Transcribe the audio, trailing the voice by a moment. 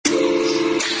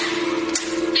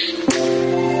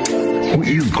Who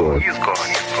is God?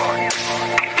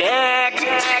 Dad,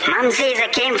 Mom says I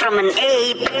came from an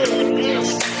ape.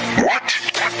 What?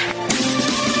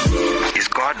 Is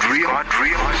God real?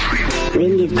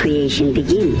 When did creation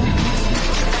begin?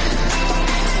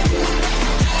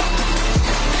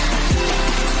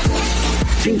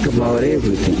 Think about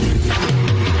everything.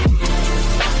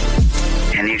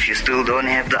 And if you still don't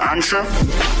have the answer,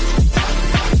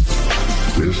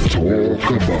 let's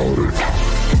talk about it.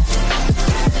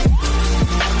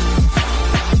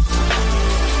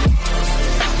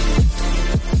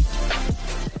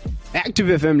 Active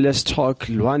FM, let's talk.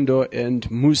 Luando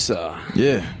and Musa.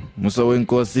 Yeah, Musa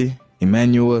Wenkosi,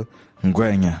 Emmanuel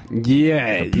Ngwenya.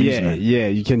 Yeah.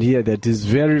 You can hear that he's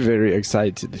very, very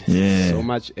excited. Yeah. So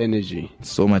much energy.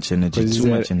 Too much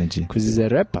energy. Because he's a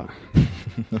rapper.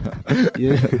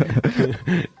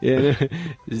 Yeah,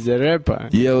 he's a rapper.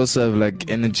 You also have like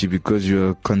energy because you're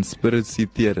a conspiracy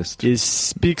theorist. He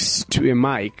speaks to a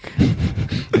mic.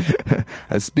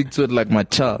 I speak to it like my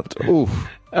child. Ooh.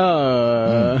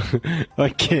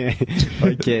 Okay.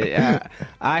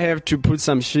 I have to put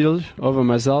some shield over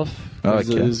myself.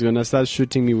 Okay. He's gonna start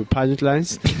shooting me with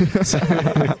punchlines.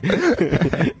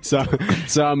 so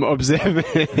I'm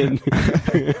observing.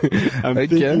 I'm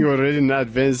thinking already in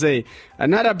advance. Say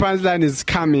another punchline is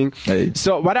coming. Hey.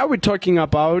 So what are we talking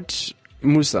about,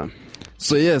 Musa?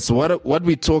 So yes, what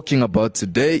we're talking about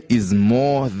today is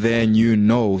more than you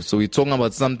know. So we're talking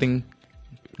about something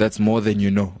that's more than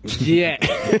you know. Yeah.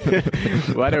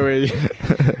 What a way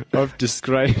of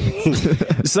describing.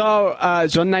 So,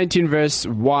 John 19 verse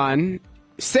 1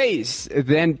 says,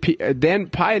 Then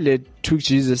Pilate took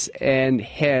Jesus and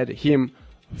had him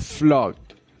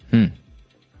flogged. And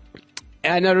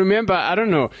I remember, I don't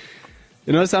know,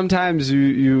 sometimes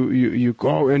you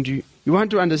go and you want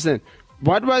to understand.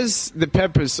 What was the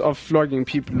purpose of flogging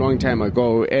people a long time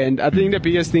ago? And I think the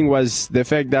biggest thing was the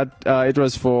fact that it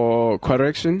was for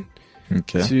correction,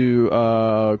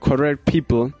 to correct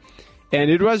people.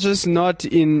 And it was just not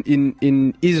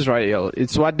in Israel.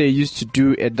 It's what they used to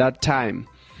do at that time.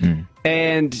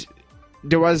 And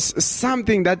there was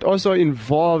something that also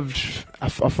involved, I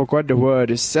forgot the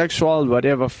word, sexual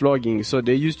whatever flogging. So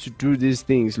they used to do these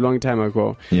things long time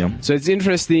ago. Yeah. So it's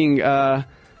interesting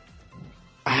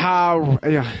how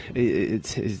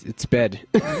it's bad.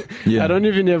 Yeah. I don't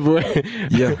even have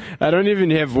I don't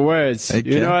even have words. Okay.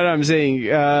 You know what I'm saying?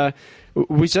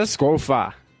 We just go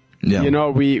far. Yeah. We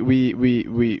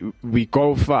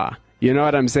go far. You know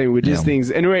what I'm saying with these things.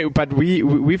 Anyway, but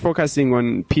we focusing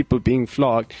on people being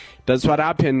flogged. That's what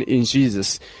happened in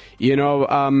Jesus.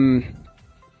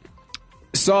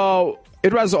 So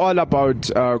it was all about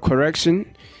correction,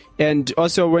 and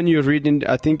also when you read in,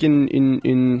 I think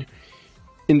in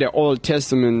the Old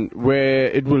Testament, where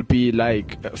it will be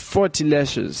like 40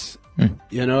 lashes.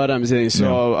 You know what I'm saying?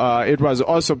 So it was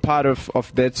also part of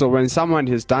that. So when someone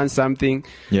has done something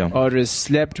or has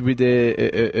slept with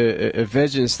a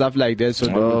virgin, stuff like that, so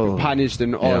they will be punished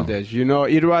and all that.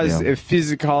 It was a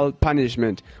physical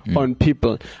punishment on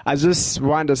people. I just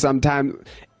wonder sometimes,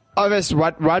 obviously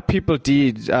what people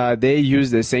did, they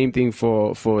used the same thing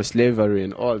for slavery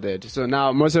and all that. So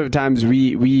now most of the times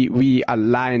we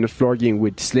align flogging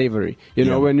with slavery.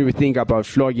 When we think about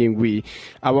flogging,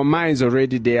 our minds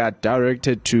already, they are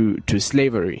directed to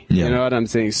slavery. You know what I'm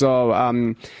saying? So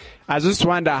I just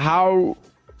wonder, how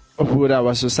would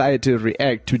our society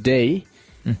react today,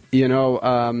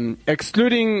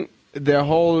 excluding the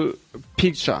whole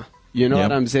picture. You know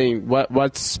what I'm saying?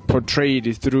 What's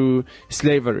portrayed through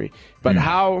slavery. But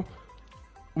how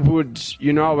would,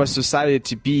 our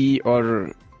society be,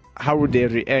 or how would they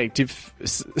react if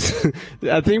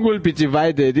I think we'll be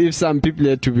divided if some people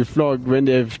had to be flogged when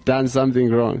they've done something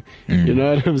wrong. You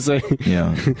know what I'm saying?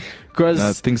 Yeah. 'Cause,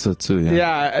 I think so too,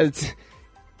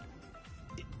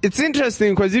 it's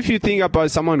interesting because if you think about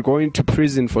someone going to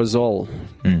prison for Zol,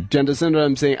 do you understand what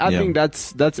I'm saying? I think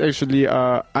that's actually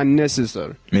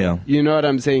unnecessary. Yeah. You know what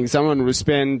I'm saying? Someone will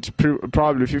spend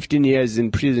probably 15 years in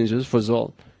prison just for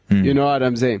Zol. You know what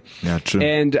I'm saying? Yeah, true.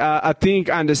 And I think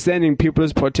understanding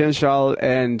people's potential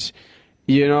and,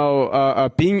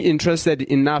 being interested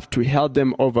enough to help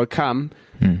them overcome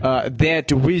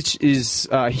that which is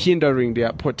hindering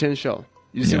their potential.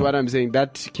 You see what I'm saying?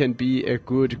 That can be a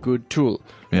good tool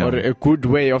or a good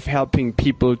way of helping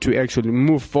people to actually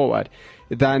move forward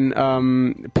than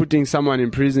putting someone in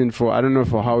prison for, I don't know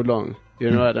for how long.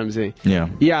 You know what I'm saying? Yeah.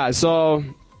 Yeah, so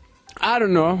I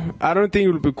don't know. I don't think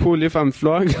it would be cool if I'm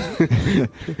flogged.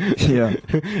 Yeah.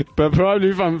 But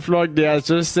probably if I'm flogged, there are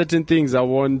just certain things I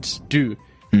won't do.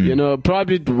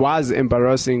 Probably it was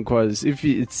embarrassing because if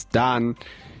it's done,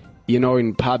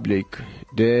 in public,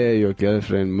 there your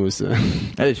girlfriend Musa.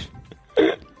 Hey.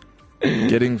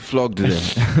 Getting flogged there.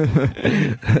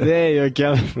 There your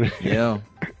girlfriend. Yeah.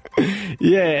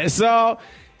 Yeah. So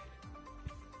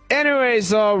anyway,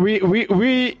 so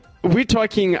we're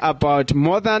talking about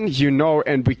more than you know,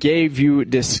 and we gave you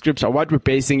the scripture, what we're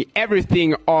basing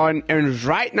everything on. And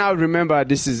right now, remember,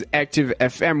 this is Active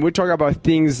FM. We talk about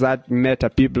things that matter,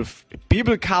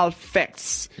 biblical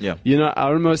facts. Yeah. I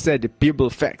almost said the Bible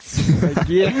facts. Like,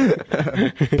 yeah.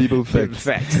 People facts.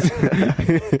 Facts.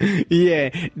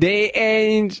 Yeah, they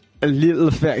ain't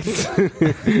little facts.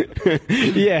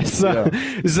 Yeah, so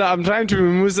I'm trying to be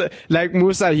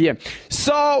Musa here.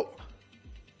 So,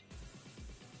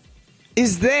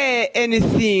 is there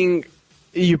anything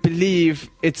you believe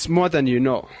it's more than you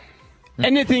know?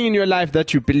 Anything in your life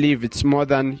that you believe it's more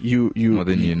than you More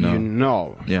than you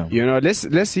know. Yeah.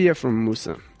 Let's hear from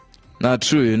Musa.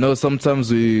 True.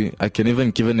 Sometimes I can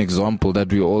even give an example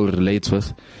that we all relate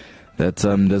with. That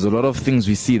there's a lot of things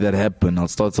we see that happen. I'll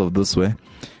start off this way.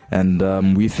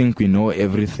 And we think we know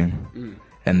everything.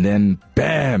 And then,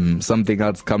 bam, something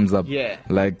else comes up. Yeah.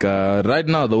 Like right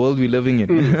now, the world we're living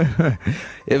in,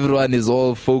 everyone is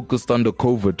all focused on the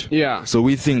COVID. Yeah. So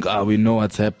we think, we know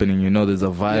what's happening. There's a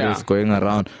virus going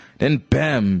around. Then,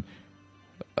 bam,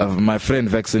 my friend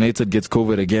vaccinated gets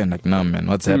COVID again. Like, nah, man,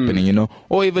 what's happening?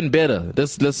 Or even better,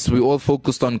 we all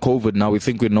focused on COVID now. We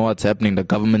think we know what's happening. The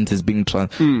government is being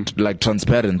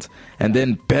transparent. And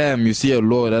then, bam, you see a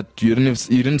law that you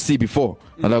didn't see before.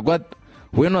 Like, what?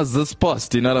 When was this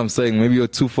passed? You know what I'm saying? Maybe you're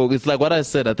too focused. It's like what I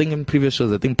said, I think in previous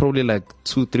shows, I think probably like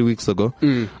 2-3 weeks ago,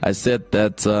 I said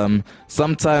that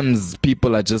sometimes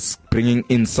people are just bringing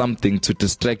in something to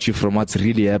distract you from what's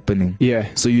really happening. Yeah.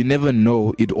 So you never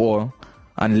know it all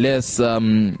unless,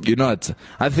 what?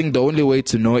 I think the only way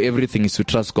to know everything is to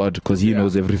trust God because He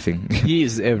knows everything. He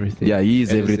is everything. Yeah, He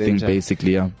is everything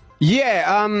basically, yeah.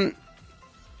 Yeah,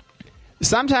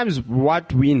 sometimes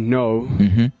what we know,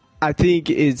 I think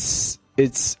it's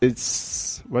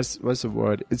what's the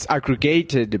word? It's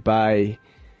aggregated by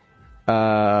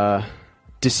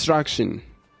distraction.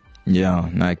 Yeah,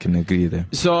 I can agree there.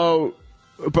 So,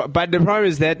 but the problem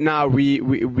is that now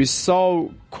we're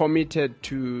so committed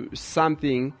to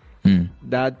something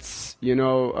that's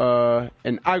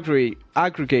an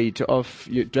aggregate of.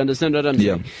 Do you understand what I'm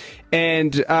saying?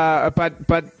 And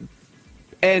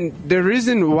and the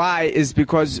reason why is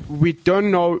because we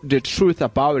don't know the truth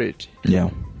about it.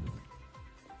 Yeah.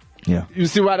 Yeah. You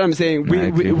see what I'm saying?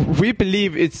 We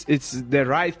believe it's the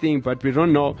right thing, but we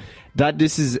don't know that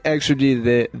this is actually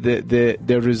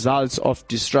the results of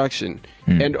destruction.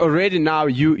 And already now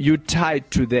you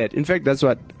tied to that. In fact, that's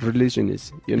what religion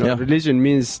is. Religion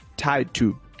means tied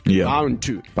to, bound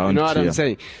to. You know what I'm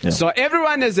saying? Yeah. So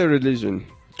everyone has a religion.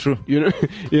 True.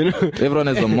 Everyone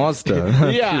has a master.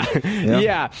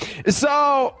 Yeah.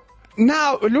 So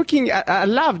now looking at, I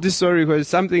love this story because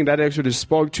it's something that actually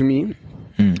spoke to me.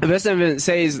 Verse 7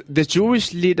 says, the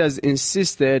Jewish leaders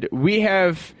insisted,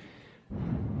 let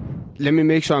me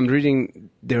make sure I'm reading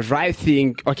the right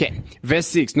thing. Okay, verse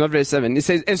 6, not verse 7. It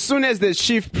says, as soon as the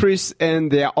chief priests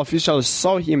and their officials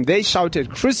saw him, they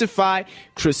shouted, crucify,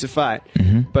 crucify.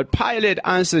 But Pilate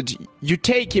answered, you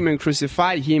take him and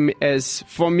crucify him. As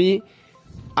for me,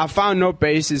 I found no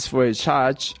basis for a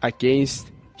charge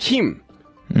against him.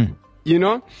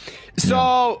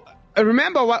 So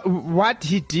remember what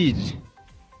he did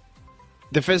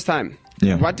the first time.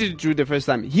 Yeah. What did he do the first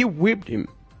time? He whipped him.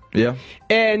 Yeah.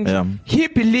 And he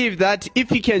believed that if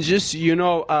he can just,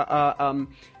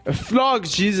 flog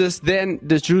Jesus, then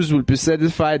the Jews will be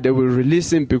satisfied. They will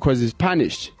release him because he's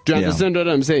punished. Do you understand what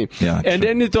I'm saying? Yeah, and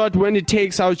then he thought when he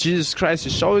takes out Jesus Christ, he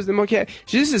shows them, okay,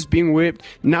 Jesus is being whipped.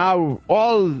 Now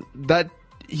all that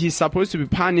he's supposed to be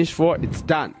punished for, it's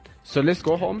done. So let's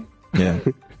go home. Yeah.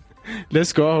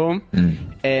 Let's go home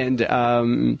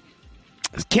and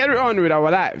carry on with our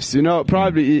lives.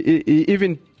 Probably he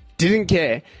even didn't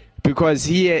care because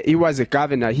he was a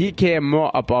governor. He cared more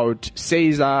about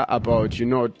Caesar, about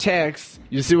tax.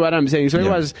 You see what I'm saying? So he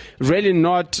was really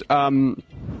not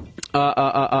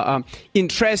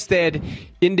interested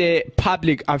in the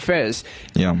public affairs.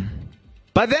 Yeah.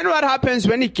 But then what happens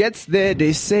when he gets there?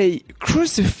 They say,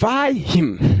 crucify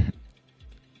him.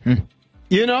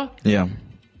 Yeah.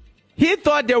 He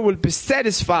thought they would be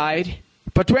satisfied,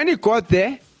 but when he got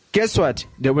there, guess what?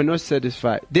 They were not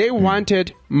satisfied. They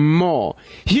wanted more.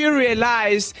 He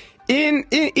realized in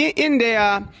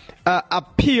their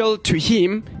appeal to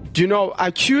him,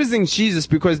 accusing Jesus,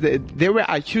 because they were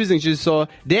accusing Jesus, so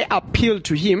they appealed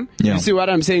to him. Yeah. You see what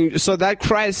I'm saying? So that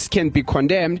Christ can be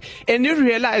condemned. And you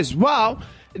realize, wow,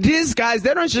 these guys,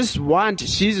 they don't just want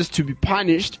Jesus to be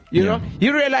punished. You know,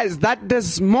 you realize that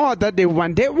there's more that they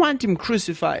want. They want him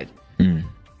crucified.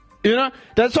 You know,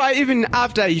 that's why even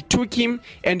after he took him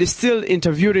and they still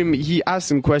interviewed him, he asked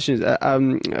him questions.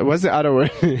 What's the other word?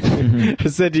 I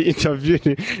said he interviewed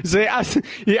him. So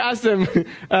he asked him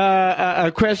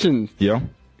a question. Yeah.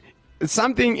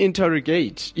 Something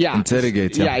interrogate. Yeah.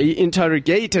 Interrogate. Yeah, he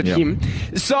interrogated him.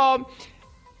 So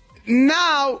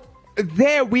now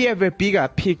there we have a bigger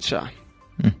picture.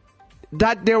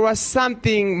 That there was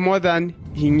something more than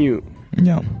he knew.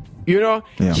 Yeah. You know,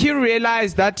 Yeah. he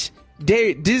realized that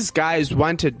these guys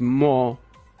wanted more.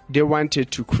 They wanted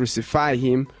to crucify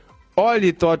him. All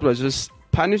he thought was just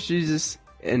punish Jesus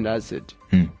and that's it.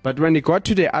 But when he got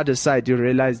to the other side, he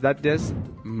realized that there's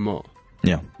more.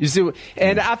 Yeah. You see,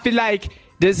 and I feel like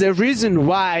there's a reason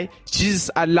why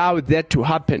Jesus allowed that to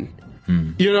happen.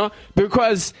 You know,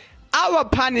 because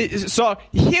so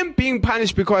him being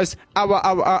punished because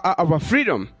our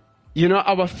freedom. You know,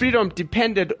 our freedom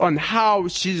depended on how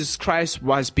Jesus Christ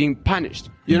was being punished.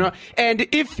 You know, and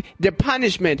if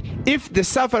the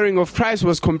suffering of Christ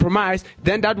was compromised,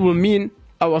 then that will mean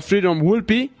our freedom will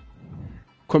be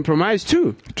compromised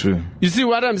too. True. You see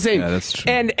what I'm saying? Yeah, that's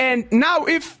true. And now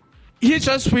if he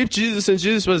just whipped Jesus and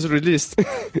Jesus was released,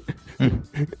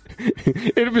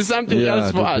 it'll be something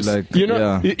else for us. Like, you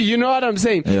know, you know what I'm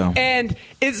saying? Yeah. And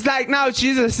it's like now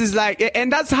Jesus is like,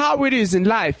 and that's how it is in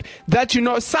life. That, you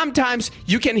know, sometimes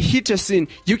you can hit a sin,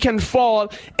 you can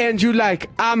fall, and you like,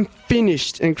 I'm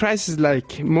finished. And Christ is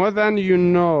like, more than you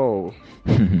know.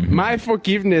 My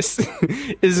forgiveness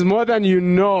is more than you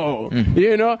know.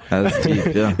 You know, That's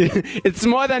deep, yeah. It's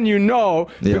more than you know,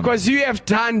 Yeah. because you have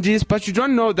done this, but you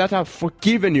don't know that I've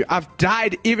forgiven you. I've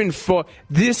died even for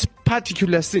this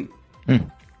particular sin.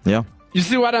 Yeah. You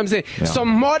see what I'm saying? Yeah. So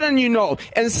more than you know.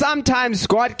 And sometimes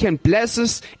God can bless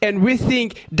us and we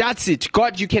think that's it.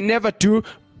 God, you can never do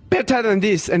better than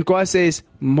this. And God says,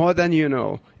 more than you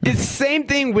know. It's same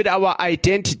thing with our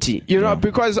identity, you know,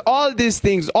 because all these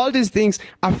things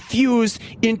are fused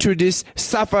into this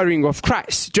suffering of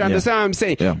Christ. Do you understand what I'm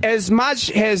saying? Yeah. As much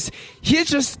as he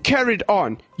just carried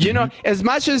on, you know, as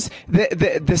much as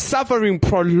the suffering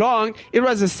prolonged, it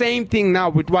was the same thing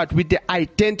now with what? With the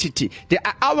identity.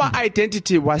 Our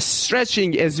identity was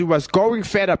stretching as he was going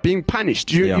further, being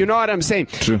punished. You know what I'm saying?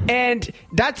 True. And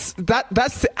that's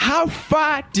how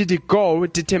far did it go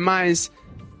determines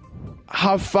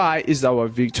how far is our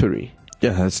victory.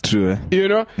 Yeah, that's true. You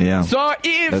know? Yeah. So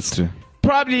That's true.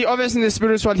 probably, obviously in the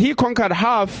spiritual, he conquered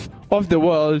half of the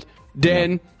world,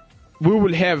 then we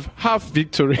will have half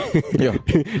victory. Yeah.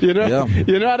 You know? Yeah.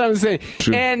 You know what I'm saying?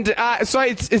 True. And so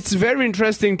it's very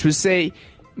interesting to say,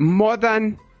 more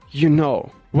than you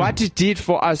know. What he did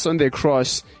for us on the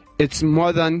cross, it's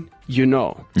more than you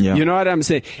know. Yeah. You know what I'm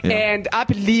saying? Yeah. And I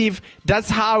believe that's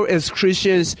how, as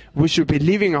Christians, we should be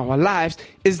living our lives.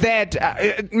 Is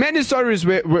that many stories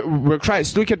where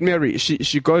Christ, look at Mary,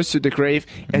 she goes to the grave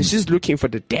and she's looking for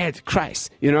the dead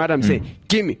Christ. You know what I'm saying?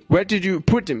 Give me, where did you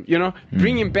put him? You know,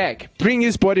 bring him back, bring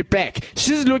his body back.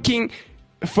 She's looking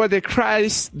for the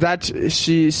Christ that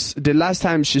the last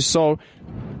time she saw,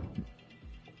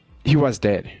 he was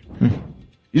dead.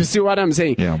 You see what I'm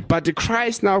saying? Yeah. But the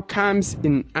Christ now comes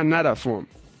in another form.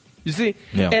 You see?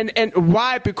 Yeah. And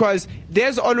why? Because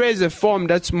there's always a form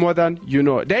that's more than you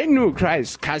know. They knew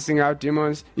Christ casting out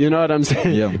demons. You know what I'm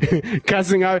saying? Yeah.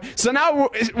 Casting out. So now,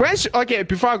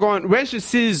 before I go on, when she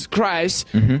sees Christ,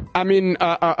 I mean,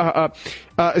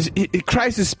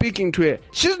 Christ is speaking to her.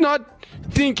 She's not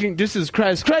thinking this is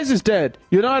Christ. Christ is dead.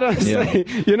 You know what I'm saying?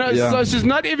 You know, so she's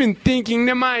not even thinking in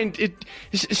her mind.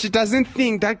 She doesn't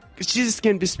think that Jesus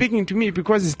can be speaking to me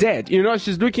because he's dead. You know,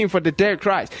 she's looking for the dead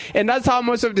Christ. And that's how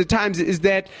most of the time is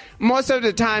that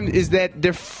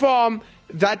the form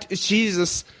that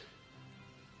Jesus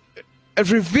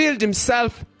revealed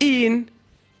himself in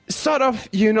sort of,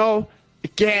 you know,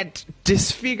 get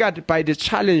disfigured by the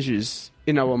challenges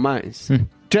in our minds.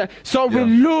 So we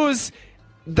lose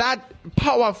that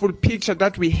powerful picture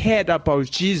that we had about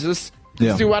Jesus.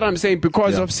 Yeah. See what I'm saying?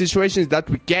 Because of situations that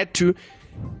we get to.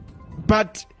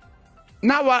 But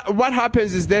now what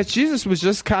happens is that Jesus was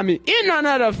just coming in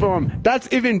another form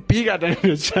that's even bigger than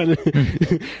the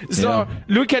challenge. So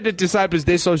look at the disciples.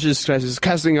 They saw Jesus Christ is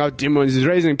casting out demons. He's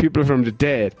raising people from the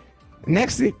dead.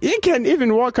 Next thing, he can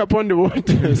even walk upon the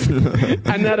waters.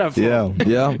 Another form.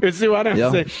 Yeah. You see what I'm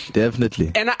saying?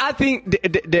 Definitely. And I think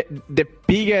the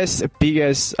biggest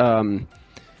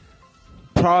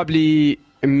probably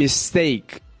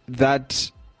mistake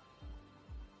that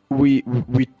we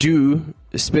do,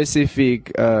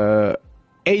 specific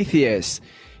atheists,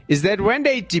 is that when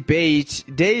they debate,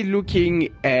 they looking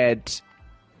at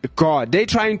God. They're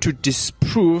trying to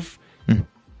disprove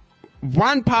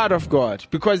one part of God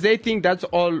because they think that's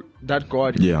all that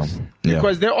God is. Yeah.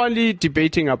 Because they're only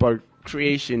debating about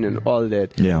creation and all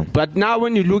that. Yeah. But now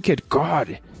when you look at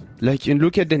God, like you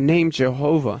look at the name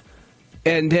Jehovah,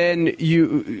 and then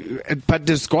but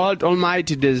there's God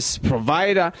Almighty, there's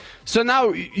Provider. So now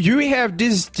you have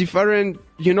these different,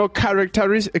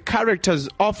 characters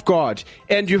of God,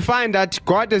 and you find that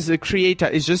God as a creator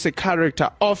is just a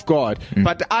character of God.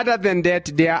 But other than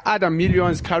that, there are other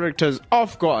millions characters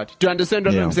of God. Do you understand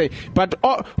what I'm saying? But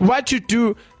what you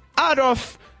do out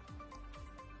of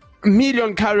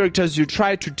million characters, you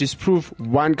try to disprove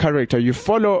one character. You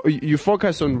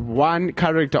focus on one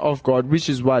character of God, which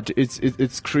is what it's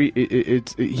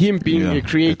him being a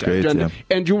creator.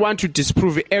 And you want to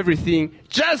disprove everything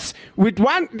just with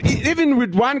even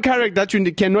with one character that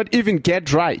you cannot even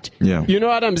get right. Yeah. You know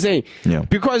what I'm saying? Yeah.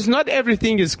 Because not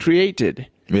everything is created.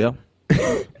 Yeah.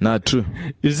 Not true.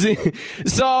 You see?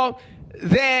 So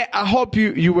there, I hope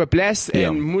you were blessed, Yeah.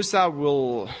 and Musa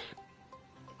will.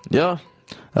 Yeah.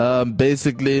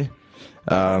 Basically,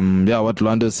 what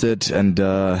Lwando said, and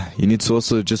you need to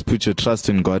also just put your trust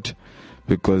in God,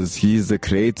 because He's the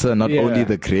creator, not only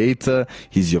the creator,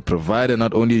 He's your provider,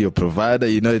 not only your provider.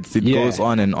 It goes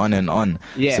on and on and on.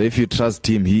 Yeah. So if you trust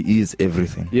Him, He is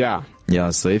everything. Yeah.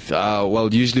 Yeah, so if,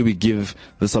 usually we give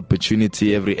this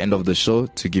opportunity every end of the show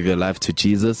to give your life to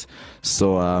Jesus.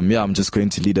 So, I'm just going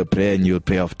to lead a prayer and you'll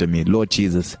pray after me. Lord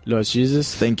Jesus. Lord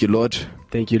Jesus. Thank you, Lord.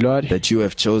 Thank you, Lord. That you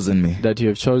have chosen me. That you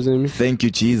have chosen me. Thank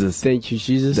you, Jesus. Thank you,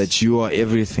 Jesus. That you are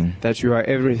everything. That you are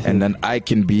everything. And then I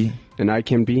can be. And I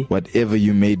can be. Whatever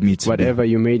you made me to Whatever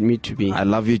you made me to be. I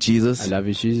love you, Jesus. I love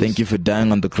you, Jesus. Thank you for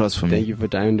dying on the cross for me. Thank you for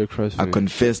dying on the cross for me. I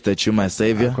confess that you're my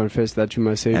Savior. I confess that you're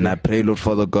my Savior. And I pray, Lord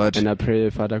Father God. And I pray,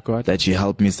 Father God. That you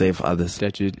help me save others.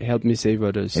 That you help me save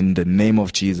others. In the name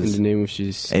of Jesus. In the name of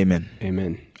Jesus. Amen.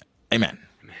 Amen. Amen.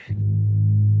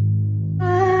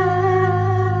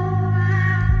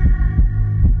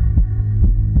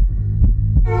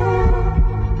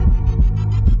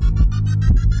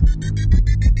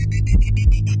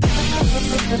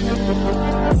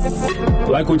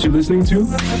 Like what you're listening to?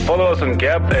 Follow us on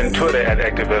Gap and Twitter at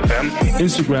ActiveFM,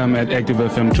 Instagram at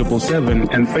ActiveFM777,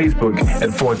 and Facebook at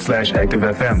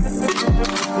 /ActiveFM.